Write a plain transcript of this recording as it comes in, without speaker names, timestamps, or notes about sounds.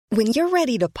When you're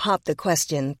ready to pop the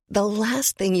question, the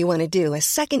last thing you want to do is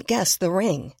second-guess the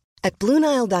ring. At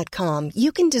BlueNile.com,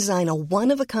 you can design a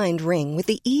one-of-a-kind ring with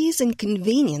the ease and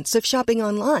convenience of shopping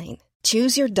online.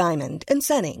 Choose your diamond and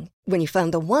setting. When you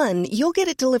find the one, you'll get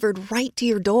it delivered right to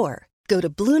your door. Go to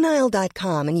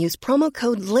BlueNile.com and use promo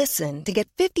code LISTEN to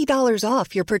get $50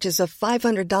 off your purchase of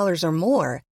 $500 or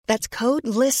more. That's code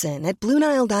LISTEN at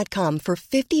BlueNile.com for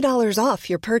 $50 off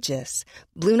your purchase.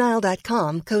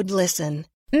 BlueNile.com, code LISTEN.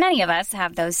 Many of us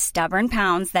have those stubborn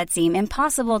pounds that seem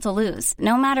impossible to lose,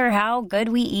 no matter how good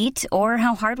we eat or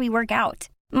how hard we work out.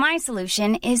 My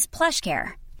solution is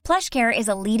PlushCare. PlushCare is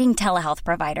a leading telehealth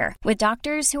provider with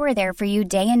doctors who are there for you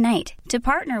day and night to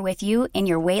partner with you in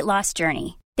your weight loss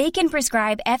journey. They can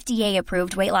prescribe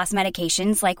FDA-approved weight loss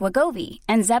medications like Wegovy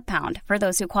and Zepbound for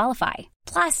those who qualify.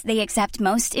 Plus, they accept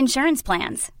most insurance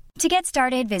plans. To get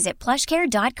started, visit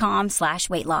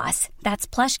plushcare.com/weightloss. That's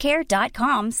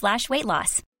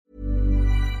plushcare.com/weightloss.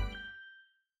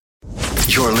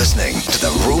 You're listening to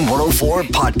the Room 104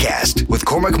 podcast with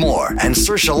Cormac Moore and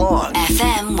Saoirse Long.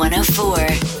 FM 104.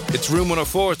 It's Room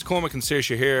 104. It's Cormac and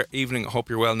Saoirse here. Evening. I hope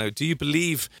you're well. Now, do you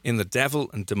believe in the devil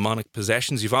and demonic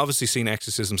possessions? You've obviously seen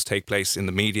exorcisms take place in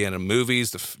the media and in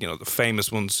movies. The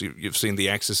famous ones. You've seen The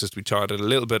Exorcist. We charted a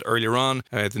little bit earlier on.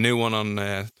 The new one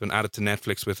been added to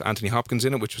Netflix with Anthony Hopkins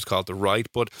in it, which was called The Rite.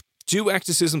 But do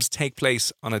exorcisms take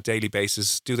place on a daily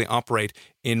basis? Do they operate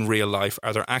in real life?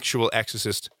 Are there actual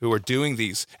exorcists who are doing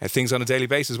these things on a daily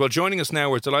basis? Well, joining us now,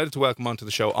 we're delighted to welcome onto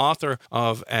the show author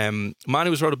of man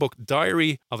who's wrote a book,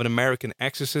 Diary of an American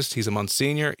Exorcist. He's a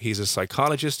Monsignor. He's a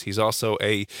psychologist. He's also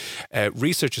a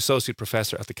research associate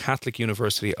professor at the Catholic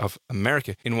University of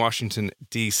America in Washington,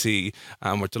 D.C.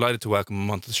 And we're delighted to welcome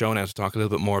him onto the show now to talk a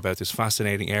little bit more about this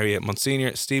fascinating area.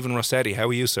 Monsignor Stephen Rossetti, how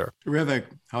are you, sir? Terrific.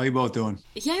 How are you both doing?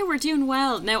 Yeah, we're doing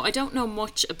well. Now, I don't know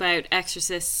much about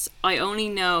exorcists. I only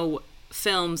know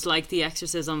films like The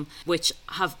Exorcism, which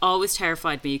have always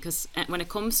terrified me, because when it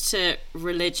comes to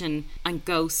religion and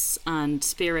ghosts and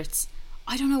spirits,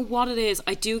 I don't know what it is.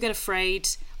 I do get afraid.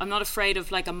 I'm not afraid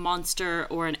of like a monster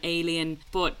or an alien,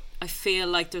 but I feel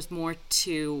like there's more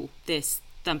to this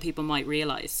than people might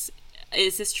realise.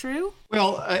 Is this true?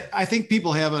 Well, I think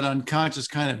people have an unconscious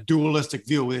kind of dualistic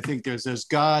view. They think there's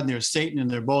God and there's Satan, and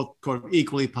they're both kind of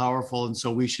equally powerful, and so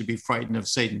we should be frightened of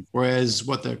Satan. Whereas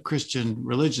what the Christian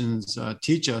religions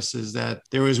teach us is that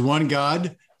there is one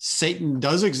God. Satan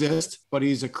does exist, but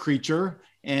he's a creature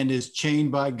and is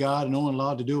chained by God and only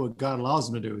allowed to do what God allows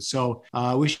him to do. So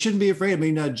we shouldn't be afraid. I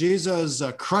mean, Jesus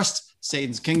crushed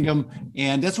Satan's kingdom.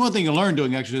 And that's one thing you learn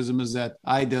doing exorcism is that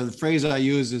the phrase I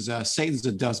use is Satan's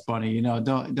a dust bunny. You know,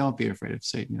 don't be afraid of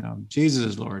Satan. You know, Jesus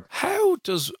is Lord. How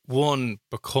does one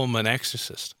become an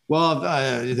exorcist? Well,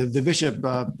 the bishop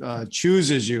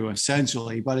chooses you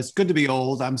essentially, but it's good to be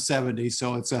old. I'm 70,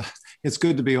 so it's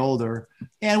good to be older.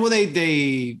 And well,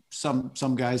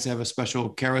 some guys have a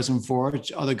special charism for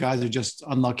it. Other guys are just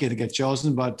unlucky to get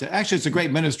chosen. But actually, it's a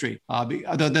great ministry.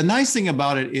 The nice thing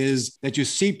about it is that you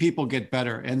see people get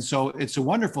better, and so it's a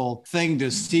wonderful thing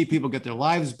to see people get their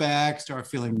lives back, start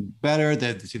feeling better.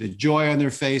 They see the joy on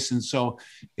their face, and so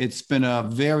it's been a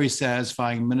very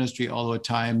satisfying ministry. Although at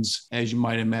times, as you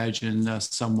might imagine,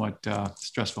 somewhat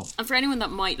stressful. And for anyone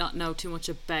that might not know too much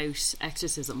about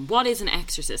exorcism, what is an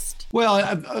exorcist?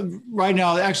 Well, right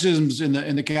now, exorcisms in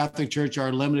the Catholic Church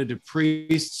are limited to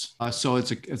priests. So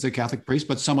it's a Catholic priest,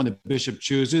 but someone the bishop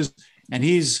chooses, and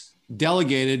he's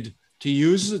delegated to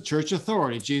use the church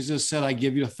authority. Jesus said, I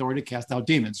give you authority to cast out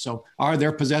demons. So are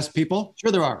there possessed people?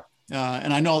 Sure there are.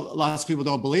 And I know lots of people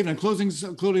don't believe it,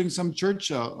 including some church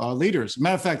leaders.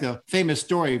 Matter of fact, a famous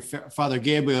story, Father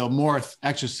Gabriel Morth,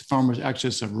 former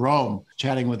exorcist of Rome,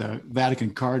 chatting with a Vatican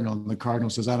cardinal, and the cardinal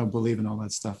says, I don't believe in all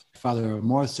that stuff. Father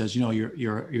Morth says, you know,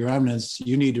 your eminence,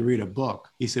 you need to read a book.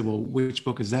 He said, well, which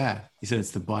book is that? He said,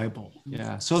 it's the Bible.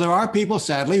 Yeah. So there are people,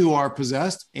 sadly, who are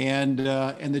possessed, and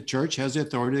the church has the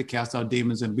authority to cast out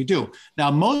demons, and we do.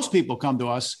 Now, most people come to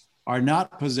us are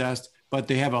not possessed, but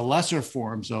they have a lesser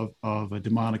forms of a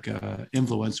demonic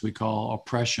influence we call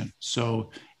oppression.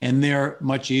 So, and they're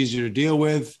much easier to deal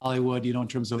with. Hollywood, you know, in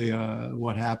terms of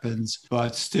what happens,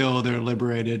 but still they're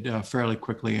liberated fairly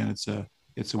quickly, and it's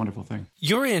a wonderful thing.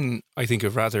 You're in, I think, a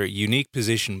rather unique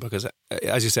position because,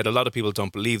 as you said, a lot of people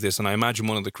don't believe this. And I imagine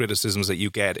one of the criticisms that you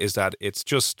get is that it's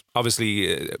just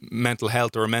obviously mental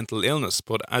health or a mental illness.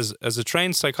 But as a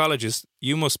trained psychologist,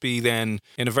 you must be then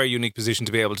in a very unique position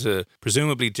to be able to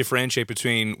presumably differentiate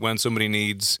between when somebody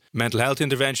needs mental health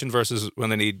intervention versus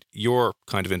when they need your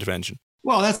kind of intervention.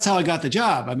 Well, that's how I got the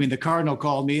job. I mean, the cardinal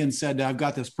called me and said, I've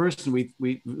got this person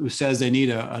who says they need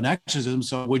an exorcism.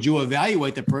 So would you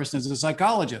evaluate the person as a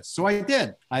psychologist? So I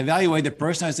did. I evaluated the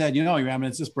person. I said, Your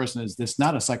Eminence, this person is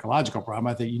not a psychological problem.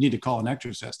 I think you need to call an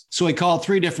exorcist. So he called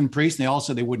 3 different priests and they all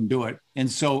said they wouldn't do it. And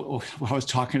so I was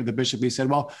talking to the bishop. He said,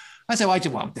 well, what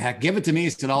the heck, give it to me. He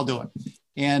said, I'll do it.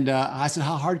 And I said,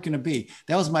 how hard can it be?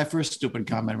 That was my first stupid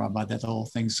comment about that whole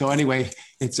thing. So anyway,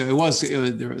 they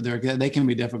can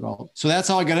be difficult. So that's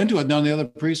how I got into it. None of the other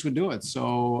priests would do it.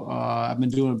 So I've been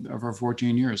doing it for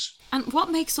 14 years. And what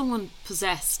makes someone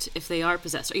possessed if they are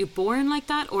possessed? Are you born like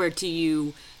that, or have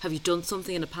you done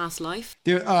something in a past life?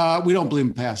 We don't believe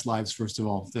in past lives, first of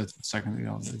all. The second,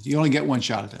 you only get one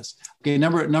shot at this. Okay,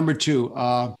 number 2.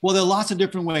 Well, there are lots of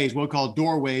different ways. We'll call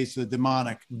doorways to the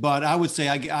demonic. But I would say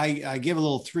I give a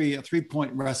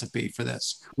 3-point recipe for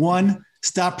this. 1,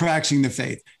 stop practicing the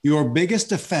faith. Your biggest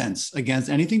defense against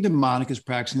anything demonic is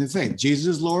practicing the faith. Jesus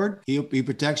is Lord. He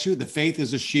protects you. The faith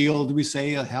is a shield, we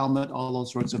say, a helmet, all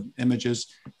those sorts of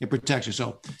images. It protects you.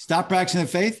 So stop practicing the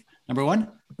faith, number 1.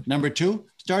 Number 2,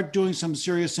 start doing some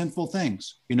serious sinful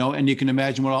things, and you can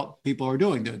imagine what all people are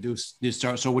doing.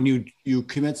 So when you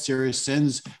commit serious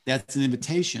sins, that's an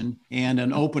invitation and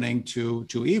an opening to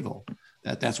evil.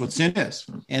 That's what sin is.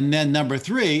 And then number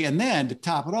 3, and then to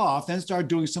top it off, then start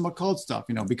doing some occult stuff,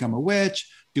 become a witch,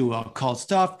 do occult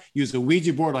stuff, use a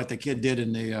Ouija board like the kid did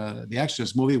in the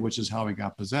Exorcist movie, which is how he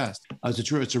got possessed.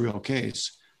 It's a real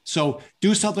case. So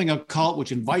do something occult,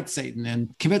 which invites Satan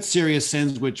in, commit serious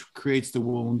sins, which creates the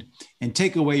wound, and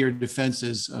take away your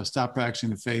defenses, stop practicing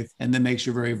the faith, and then makes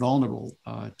you very vulnerable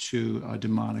to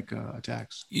demonic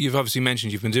attacks. You've obviously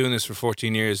mentioned you've been doing this for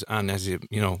 14 years, and as you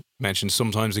mentioned,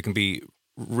 sometimes it can be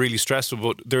really stressful,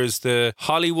 but there's the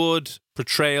Hollywood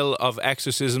portrayal of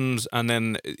exorcisms, and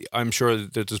then I'm sure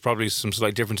that there's probably some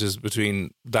slight differences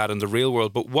between that and the real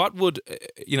world. But what would,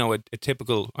 a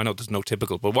typical, I know there's no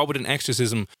typical, but what would an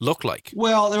exorcism look like?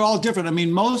 Well, they're all different. I mean,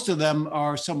 most of them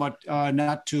are somewhat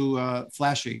not too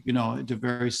flashy. It's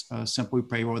very simple. We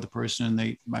pray over the person and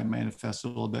they might manifest a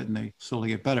little bit and they slowly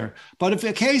get better. But if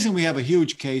occasionally we have a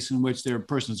huge case in which their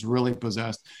person is really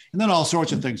possessed, and then all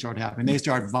sorts of things start happening. They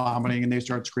start vomiting and they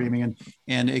start screaming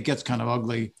and it gets kind of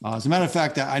ugly. As a matter of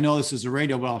fact, I know this is a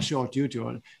radio, but I'll show it to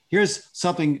you. Here's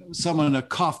someone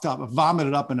coughed up,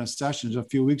 vomited up in a session a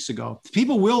few weeks ago.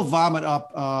 People will vomit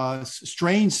up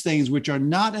strange things which are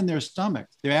not in their stomach.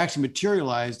 They're actually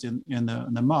materialized in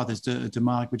the mouth. It's a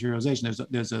demonic materialization.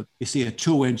 You see a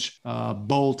 2-inch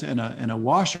bolt and a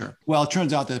washer. Well, it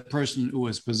turns out that the person who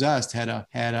was possessed had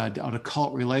an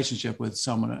occult relationship with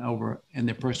someone over, and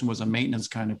the person was a maintenance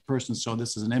kind of person. So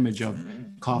this is an image of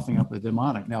coughing up the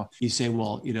demonic. Now you say,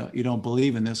 well, you don't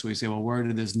believe in this. We say, well, where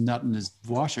did this nut in this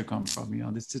washer come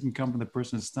from? This didn't come from the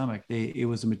person's stomach. It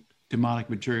was a demonic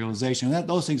materialization. And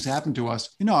those things happen to us,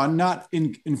 not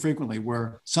infrequently,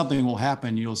 where something will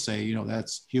happen. You'll say,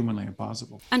 that's humanly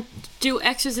impossible. And do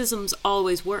exorcisms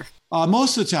always work?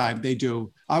 Most of the time they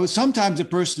do. Sometimes a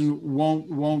person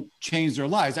won't change their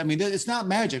lives. I mean, it's not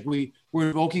magic. We're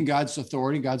invoking God's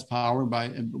authority, God's power.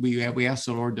 We ask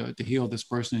the Lord to heal this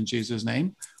person in Jesus'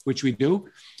 name, which we do.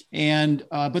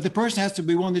 But the person has to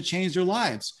be willing to change their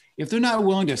lives. If they're not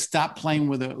willing to stop playing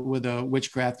with a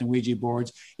witchcraft and Ouija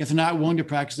boards, if they're not willing to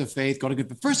practice the faith,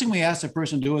 the first thing we ask a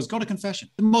person to do is go to confession.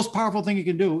 The most powerful thing you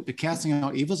can do to casting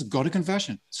out evil is go to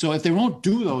confession. So if they won't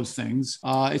do those things,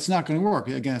 it's not going to work.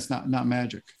 Again, it's not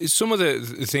magic. Some of the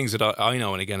things that I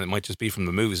know, and again, it might just be from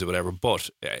the movies or whatever, but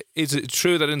is it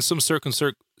true that in some certain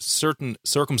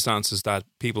circumstances that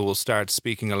people will start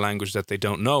speaking a language that they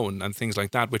don't know and things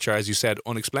like that, which are, as you said,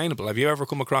 unexplainable? Have you ever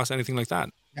come across anything like that?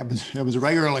 It was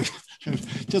regularly.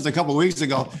 Just a couple of weeks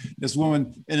ago, this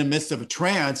woman in the midst of a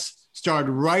trance started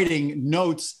writing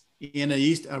notes in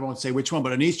I won't say which one,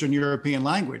 but an Eastern European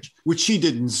language, which she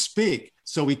didn't speak.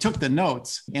 So we took the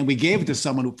notes and we gave it to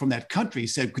someone from that country. He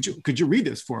said, could you read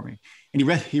this for me? And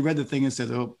he read the thing and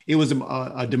said, oh, it was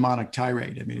a demonic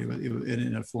tirade. I mean, it was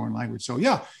in a foreign language. So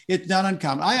yeah, it's not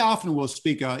uncommon. I often will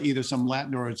speak either some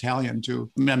Latin or Italian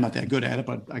too. I mean, I'm not that good at it,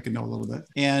 but I can know a little bit.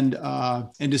 And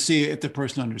to see if the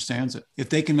person understands it. If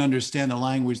they can understand the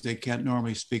language they can't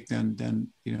normally speak, then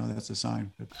that's a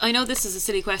sign. I know this is a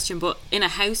silly question, but in a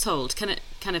household, can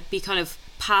it be kind of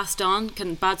passed on?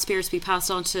 Can bad spirits be passed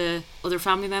on to other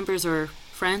family members or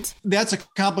friends? That's a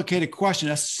complicated question.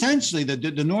 Essentially,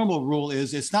 the normal rule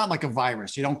is it's not like a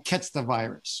virus. You don't catch the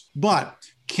virus. But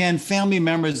can family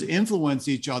members influence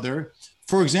each other?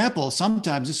 For example,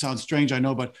 sometimes, this sounds strange, I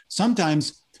know, but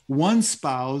sometimes one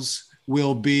spouse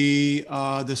will be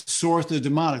the source of the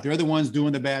demonic. They're the ones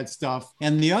doing the bad stuff.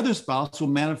 And the other spouse will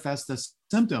manifest the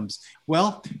symptoms?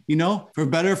 Well, for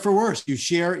better or for worse, you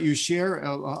share.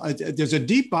 There's a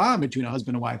deep bond between a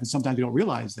husband and wife, and sometimes you don't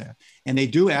realize that. And they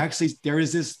do actually. There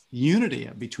is this unity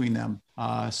between them.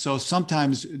 So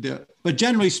sometimes, but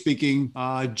generally speaking,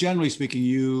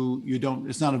 you don't.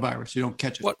 It's not a virus. You don't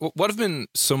catch it. What have been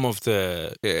some of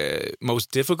the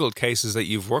most difficult cases that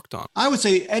you've worked on? I would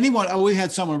say anyone. We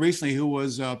had someone recently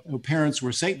who parents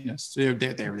were Satanists. They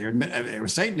were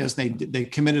Satanists. They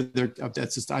committed their.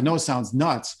 That's just. I know it sounds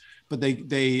nuts, but they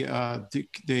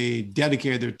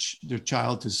dedicated their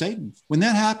child to Satan. When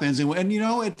that happens, and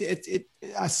it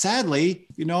sadly,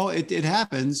 it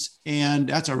happens, and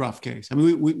that's a rough case. I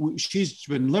mean, she's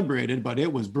been liberated, but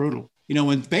it was brutal.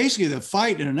 When basically the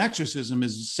fight in an exorcism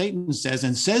is Satan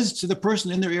says to the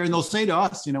person in their ear, and they'll say to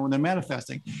us, when they're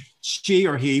manifesting, she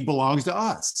or he belongs to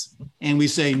us. And we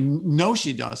say, no,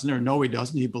 she doesn't, or no, he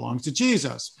doesn't. He belongs to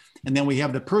Jesus. And then we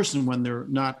have the person, when they're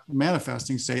not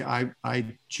manifesting, say, I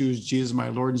choose Jesus, my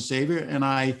Lord and Savior, and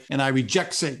I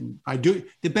reject Satan. I do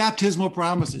the baptismal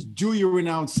promises. Do you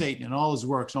renounce Satan and all his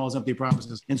works and all his empty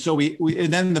promises? And so we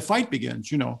and then the fight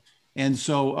begins, And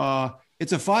so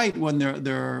it's a fight when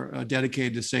they're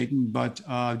dedicated to Satan, but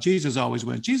Jesus always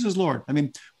wins. Jesus is Lord. I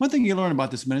mean, one thing you learn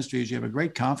about this ministry is you have a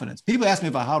great confidence. People ask me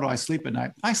about how do I sleep at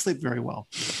night. I sleep very well.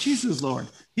 Jesus is Lord.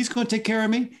 He's going to take care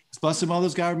of me. His blessed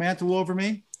mother's got a mantle over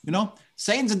me.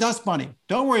 Satan's a dust bunny.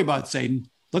 Don't worry about Satan.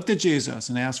 Look to Jesus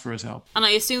and ask for his help. And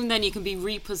I assume then you can be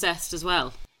repossessed as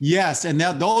well. Yes, and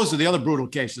those are the other brutal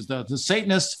cases. The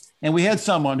Satanists, and we had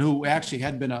someone who actually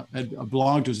had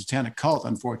belonged to a satanic cult,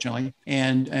 unfortunately,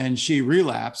 and she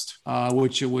relapsed.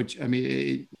 There's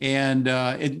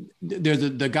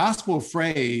the gospel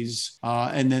phrase,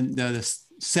 and then the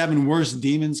 7 worst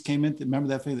demons came in. Remember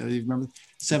that thing? You remember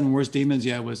 7 worst demons?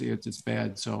 Yeah, it's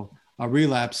bad. So.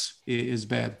 Relapse is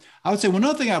bad. I would say one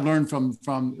other thing I've learned from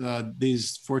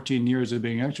these 14 years of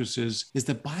being exorcist is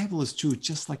the Bible is true,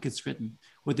 just like it's written.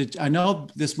 I know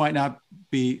this might not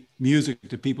be music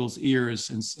to people's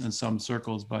ears in some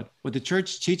circles, but what the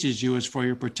church teaches you is for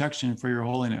your protection, for your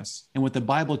holiness. And what the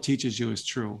Bible teaches you is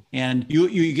true. And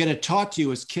you get it taught to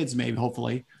you as kids, maybe,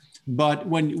 hopefully. But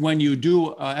when you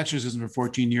do exorcism for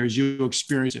 14 years, you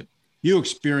experience it. You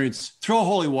experience, throw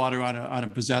holy water on a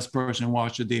possessed person and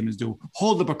watch the demons do.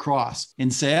 Hold up a cross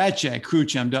and say, Ecce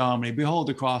crucem Domini, behold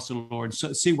the cross of the Lord.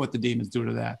 So see what the demons do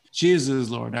to that. Jesus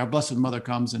is Lord. Our Blessed Mother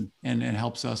comes and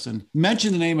helps us. And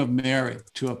mention the name of Mary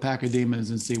to a pack of demons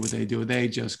and see what they do. They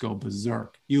just go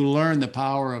berserk. You learn the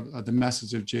power of the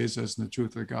message of Jesus and the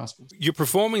truth of the gospel. You're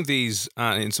performing these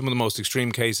in some of the most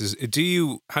extreme cases.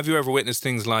 Have you ever witnessed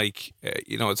things like,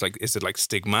 is it like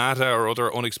stigmata or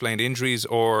other unexplained injuries,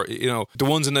 or, the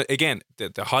ones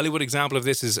the Hollywood example of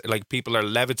this is like people are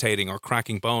levitating or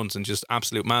cracking bones and just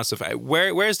absolute massive.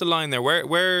 Where's the line there?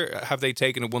 Where have they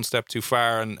taken it one step too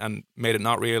far and made it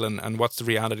not real? And what's the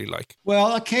reality like?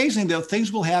 Well, occasionally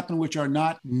things will happen which are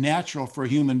not natural for a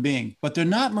human being, but they're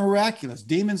not miraculous.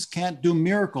 Demons can't do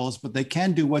miracles, but they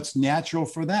can do what's natural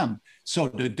for them. So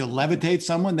to levitate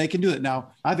someone, they can do it.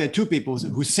 Now, I've had 2 people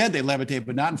who said they levitate,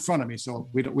 but not in front of me. So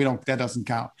we don't, that doesn't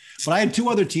count. But I had 2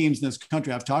 other teams in this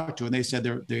country I've talked to, and they said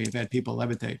they've had people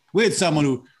levitate. We had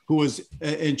someone who was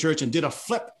in church and did a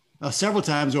flip several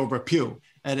times over a pew.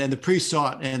 And the priest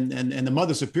saw it, and the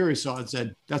Mother Superior saw it and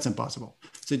said, that's impossible.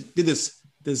 So did this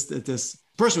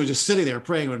person was just sitting there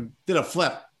praying and did a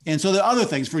flip. And so the other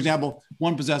things, for example,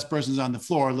 one possessed person's on the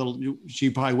floor, she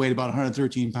probably weighed about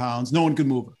 113 pounds. No one could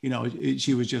move her.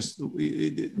 She was just,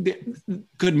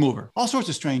 couldn't move her. All sorts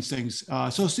of strange things.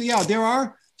 So yeah, there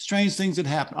are strange things that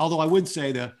happen. Although I would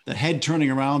say the head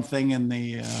turning around thing in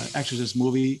the Exorcist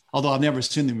movie, although I've never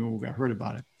seen the movie, I heard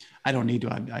about it. I don't need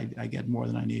to, I get more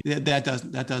than I need. That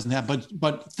doesn't happen.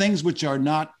 But things which are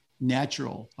not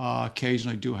natural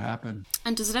occasionally do happen.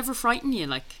 And does it ever frighten you?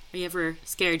 Like, are you ever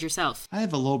scared yourself? I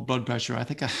have a low blood pressure. I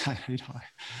think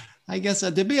I guess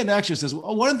to be an exorcist,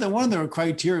 one of the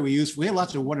criteria we use, we have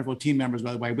lots of wonderful team members,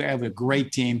 by the way. We have a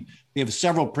great team. We have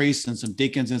several priests and some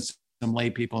deacons and some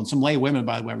lay people, and some lay women,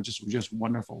 by the way, were just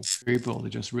wonderful people. They're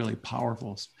just really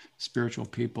powerful spiritual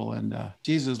people. And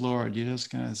Jesus Lord, you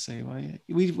just kind of say, well,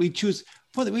 we choose.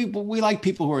 We like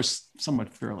people who are somewhat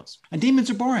fearless. And demons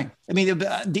are boring. I mean,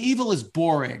 the evil is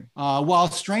boring. While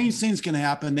strange things can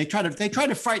happen, they try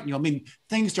to frighten you. I mean,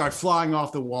 things start flying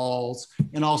off the walls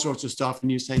and all sorts of stuff. And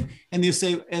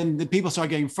the people start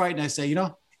getting frightened. I say,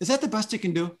 is that the best you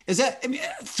can do? Is that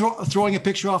throwing a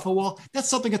picture off a wall? That's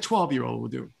something a 12-year-old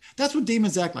would do. That's what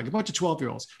demons act like, a bunch of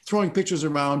 12-year-olds throwing pictures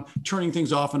around, turning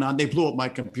things off and on. They blew up my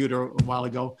computer a while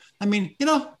ago. I mean,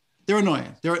 They're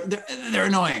annoying.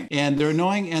 They're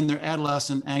annoying, and they're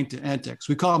adolescent antics.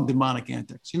 We call them demonic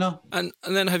antics, And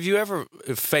then have you ever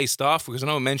faced off? Because I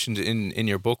know I mentioned in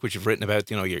your book, which you've written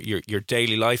about, your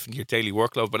daily life and your daily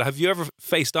workload. But have you ever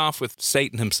faced off with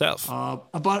Satan himself?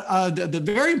 The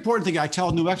very important thing I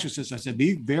tell new exorcists, I said,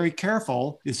 be very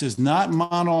careful. This is not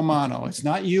mano a mano. It's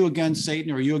not you against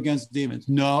Satan or you against demons.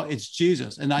 No, it's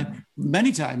Jesus. And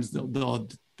many times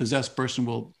the possessed person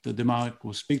the demonic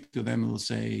will speak to them and will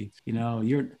say,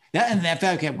 you're that. And in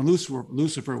fact, when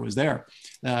Lucifer was there,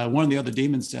 one of the other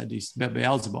demons said,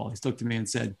 Beelzebul, he looked at me and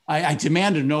said, I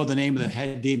demand to know the name of the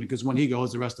head demon, because when he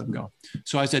goes, the rest of them go.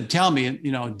 So I said, tell me,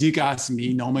 digas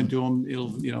me, nomen tuum,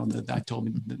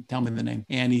 tell me the name.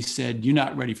 And he said, you're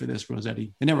not ready for this,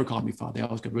 Rossetti. They never called me father. They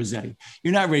always called Rossetti.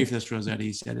 You're not ready for this, Rossetti.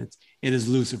 He said, it is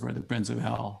Lucifer, the prince of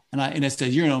hell. And I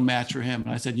said, you're no match for him.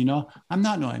 And I said, I'm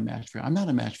not no match for him. I'm not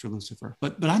a match for Lucifer,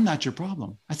 but I'm not your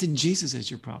problem. I said, Jesus is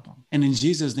your problem. And in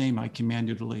Jesus' name, I command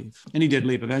you to leave. And he did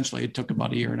leave eventually. It took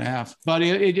about a year and a half. But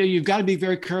you've got to be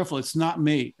very careful. It's not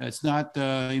me. It's not,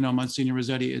 Monsignor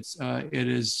Rossetti. It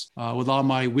is with all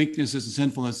my weaknesses and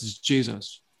sinfulness, it's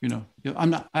Jesus.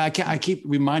 I'm not, I keep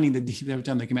reminding the demons every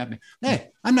time they come at me, hey,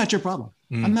 I'm not your problem.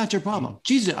 I'm not your problem.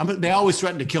 Jesus, they always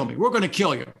threaten to kill me. We're going to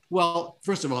kill you. Well,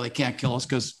 first of all, they can't kill us,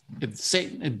 because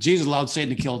if Jesus allowed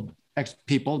Satan to kill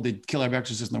people, they'd kill every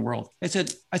exorcist in the world. I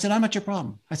said, I'm not your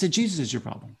problem. I said, Jesus is your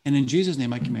problem. And in Jesus'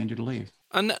 name, I command you to leave.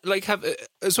 And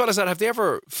as well as that, have they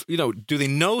ever, do they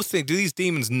know things? Do these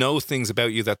demons know things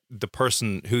about you that the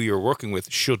person who you're working with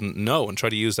shouldn't know, and try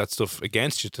to use that stuff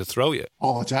against you to throw you?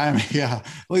 All the time, yeah.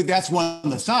 Well, that's one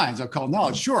of the signs of called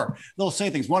knowledge. Sure, they'll say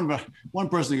things. One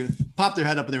person popped their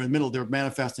head up there in the middle. They were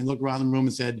manifesting, looked around the room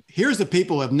and said, "Here's the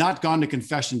people who have not gone to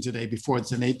confession today before." And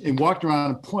they walked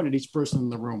around and pointed at each person in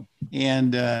the room,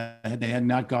 and they had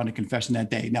not gone to confession that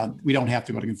day. Now, we don't have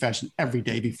to go to confession every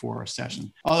day before a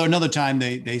session. Although another time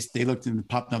they looked and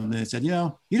popped up and they said,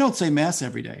 you don't say mass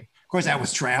every day. Of course, I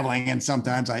was traveling, and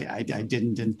sometimes I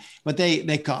didn't. But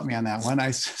they caught me on that one.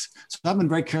 So I've been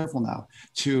very careful now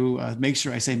to make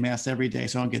sure I say mass every day,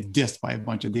 so I don't get dissed by a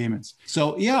bunch of demons.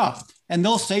 So yeah, and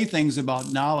they'll say things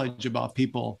about knowledge about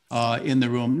people in the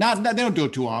room. They don't do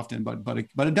it too often, but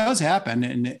it does happen,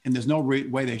 and there's no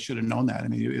way they should have known that. I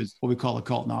mean, it's what we call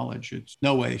occult knowledge. It's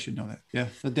no way they should know that. Yeah,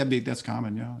 that's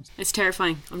common. Yeah, it's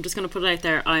terrifying. I'm just going to put it out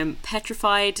there. I'm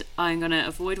petrified. I'm going to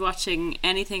avoid watching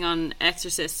anything on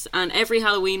exorcists. And every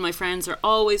Halloween, my friends are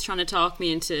always trying to talk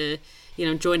me into,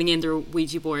 joining in their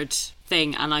Ouija board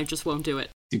thing, and I just won't do it.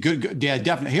 Good. Yeah,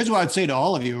 definitely. Here's what I'd say to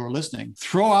all of you who are listening.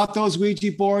 Throw out those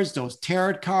Ouija boards, those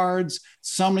tarot cards,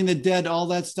 summoning the dead, all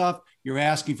that stuff. You're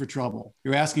asking for trouble.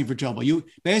 You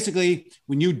basically,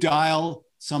 when you dial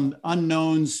some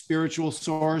unknown spiritual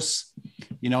source,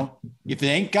 if it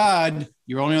ain't God,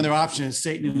 your only other option is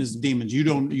Satan and his demons. You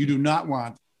do not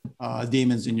want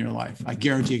demons in your life. I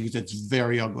guarantee you, because it's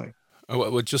very ugly.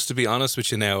 Well, just to be honest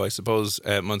with you now, I suppose,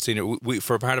 Monsignor, we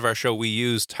for part of our show, we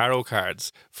use tarot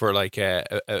cards for like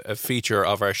a feature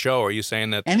of our show. Are you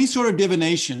saying that any sort of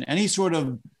divination, any sort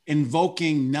of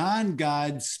invoking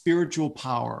non-God spiritual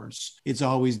powers, it's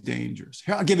always dangerous?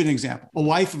 Here, I'll give you an example. A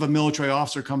wife of a military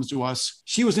officer comes to us.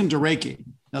 She was into Reiki.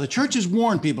 Now, the church has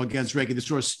warned people against Reiki, the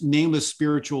sort of nameless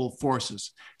spiritual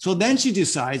forces. So then she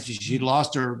decides she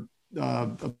lost her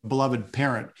beloved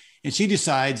parent, and she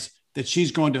decides that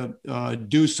she's going to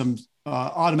do some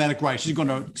automatic writing. She's going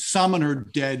to summon her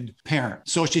dead parent.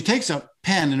 So she takes a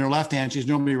pen in her left hand. She's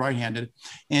normally right-handed.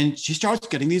 And she starts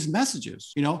getting these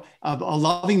messages, a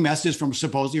loving message from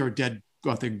supposedly her dead,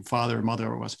 I think, father or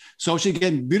mother it was. So she's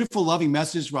getting beautiful, loving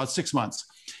messages for about 6 months.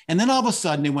 And then all of a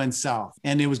sudden it went south,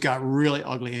 and it got really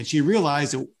ugly. And she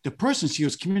realized that the person she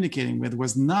was communicating with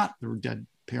was not her dead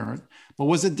parent, but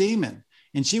was a demon.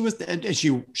 And she was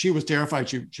terrified.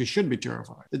 She should be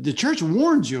terrified. The church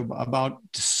warns you about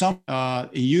some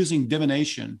using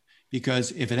divination,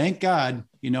 because if it ain't God,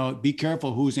 be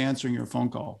careful who's answering your phone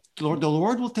call. The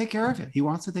Lord will take care of it. He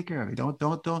wants to take care of it.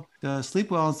 Don't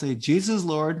sleep well and say, Jesus,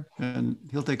 Lord, and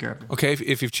he'll take care of it. Okay,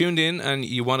 if you've tuned in and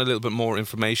you want a little bit more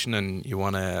information and you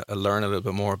want to learn a little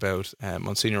bit more about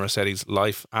Monsignor Rossetti's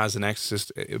life as an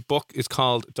exorcist, a book is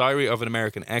called Diary of an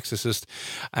American Exorcist.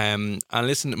 And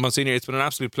listen, Monsignor, it's been an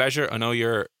absolute pleasure. I know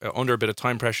you're under a bit of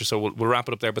time pressure, so we'll wrap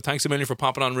it up there. But thanks a million for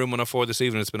popping on Room 104 this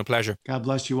evening. It's been a pleasure. God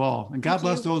bless you all. And God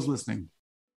bless those listening.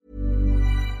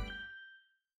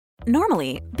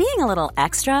 Normally, being a little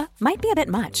extra might be a bit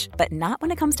much, but not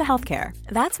when it comes to healthcare.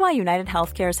 That's why United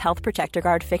Healthcare's Health Protector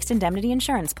Guard fixed indemnity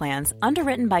insurance plans,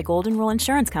 underwritten by Golden Rule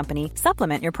Insurance Company,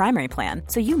 supplement your primary plan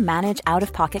so you manage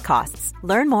out-of-pocket costs.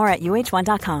 Learn more at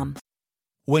UH1.com.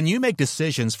 When you make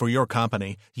decisions for your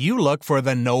company, you look for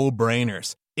the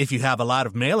no-brainers. If you have a lot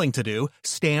of mailing to do,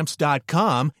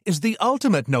 Stamps.com is the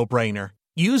ultimate no-brainer.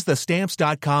 Use the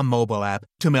Stamps.com mobile app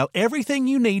to mail everything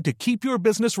you need to keep your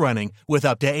business running with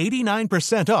up to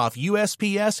 89% off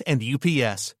USPS and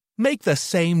UPS. Make the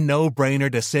same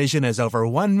no-brainer decision as over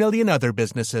 1 million other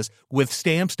businesses with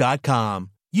Stamps.com.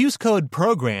 Use code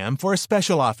PROGRAM for a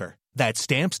special offer. That's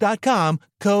Stamps.com,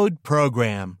 code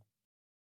PROGRAM.